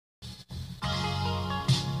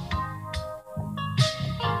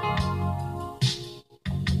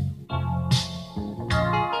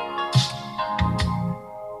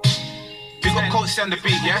on the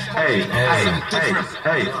beat, yeah? Hey,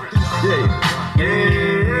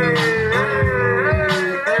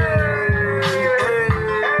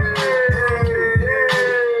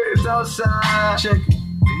 it's outside. Check it.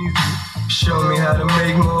 Show me how to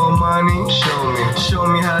make more money. Show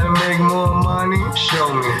me how to make more money.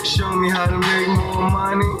 Show me how to make more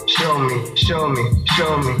money. Show me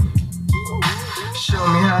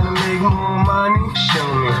how to make more money. Show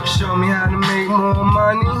me how to make more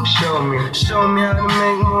money. Show me how to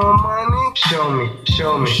make more money.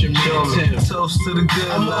 Toast to the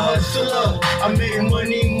good I'm a life. hustler, I make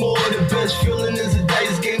money more. The best feeling is a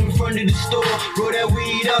dice game in front of the store. Roll that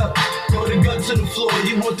weed up, throw the gun to the floor.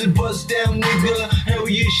 You want the bust down, nigga? Hell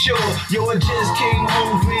yeah, sure. Yo, I just came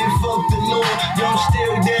hungry and fuck the law. Yo, I'm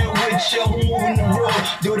still down with you, I'm moving the road.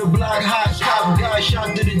 Yo, the block hot, cop guy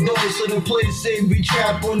shot to the door. So the place say we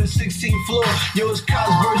trap on the 16th floor. Yo, it's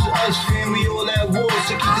cops versus us, fam, we all at war.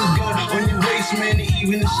 So keep this gun on your waist, man, and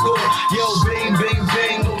even the score. Yo, bang, bang,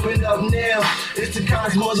 bang, open up now. It's the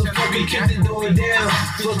cops, motherfucker, kick the door down.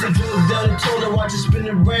 Plus the drugs down the toilet, watch it spin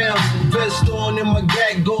around. Vest on in my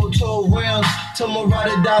gag, go 12 rounds. Tell my ride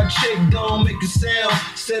or die chick, don't make a sound.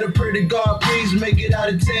 Said a prayer to God, please make it out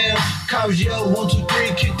of town. Cops yell, 1, 2,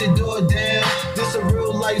 3, kick the door down. This a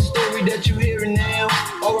real life story that you hearing now.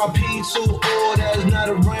 R.I.P. to all that's not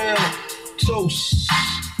around. Toast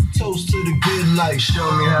to the good life.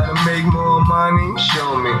 Show me how to make more money.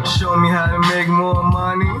 Show me how to make more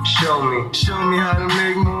money. Show me how to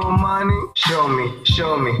make more money. Show me how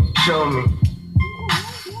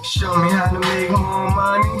to make more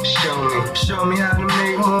money. Show me how to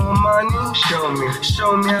make more money. Show me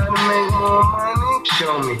how to make more money.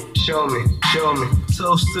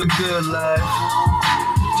 Toast to the good life.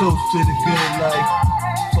 Toast to the good life.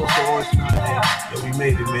 Toast to Orange County. Yo, we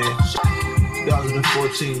made it, man.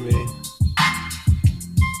 2014, man.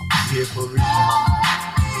 Here for a reason.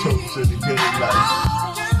 Toast to the good life.